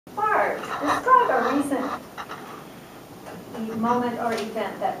Barb, describe a recent moment or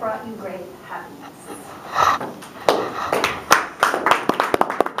event that brought you great happiness.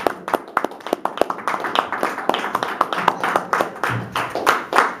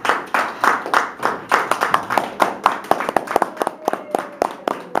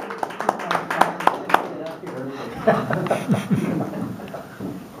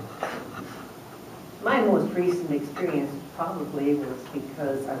 My most recent experience probably was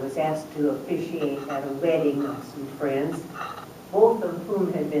because I was asked to officiate at a wedding of some friends, both of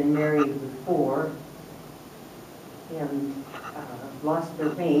whom had been married before and lost their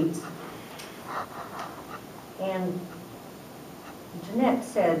mates. And Jeanette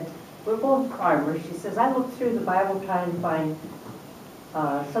said, we're both farmers. She says, I looked through the Bible trying to find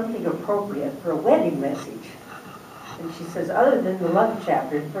something appropriate for a wedding message. And she says, other than the love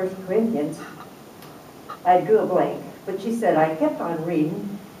chapter in 1 Corinthians, I drew a blank. But she said, I kept on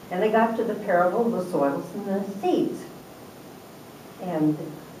reading, and I got to the parable of the soils and the seeds. And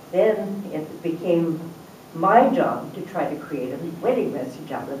then it became my job to try to create a wedding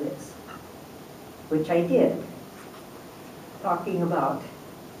message out of this, which I did, talking about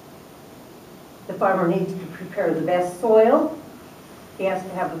the farmer needs to prepare the best soil, he has to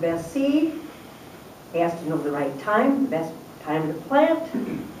have the best seed, he has to know the right time, the best time to plant.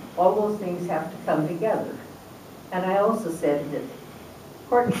 All those things have to come together. And I also said that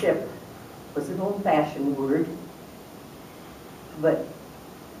courtship was an old-fashioned word, but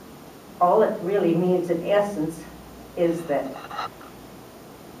all it really means in essence is that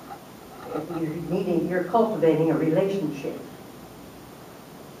you're cultivating a relationship.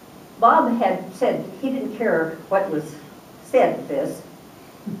 Bob had said he didn't care what was said at this,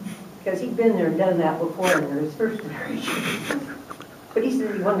 because he'd been there and done that before in his first marriage. But he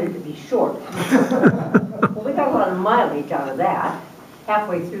said he wanted it to be short. Well, we got a lot of mileage out of that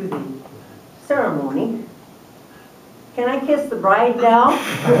halfway through the ceremony. Can I kiss the bride now?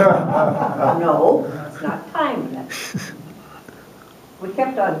 No, it's not time yet. We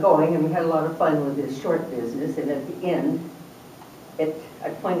kept on going, and we had a lot of fun with this short business, and at the end, I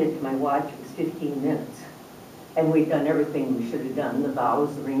pointed to my watch, it was 15 minutes. And we'd done everything we should have done, the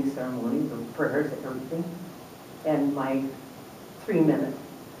vows, the ring ceremony, the prayers, everything. And my 3-minute.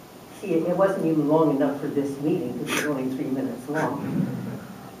 See, it wasn't even long enough for this meeting, because it was only 3 minutes long.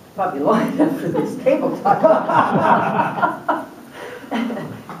 Probably long enough for this table talk.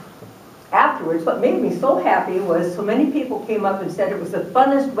 Afterwards, what made me so happy was so many people came up and said it was the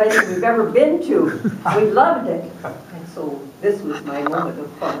funnest wedding we've ever been to. We loved it. And so this was my moment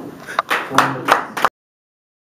of fun.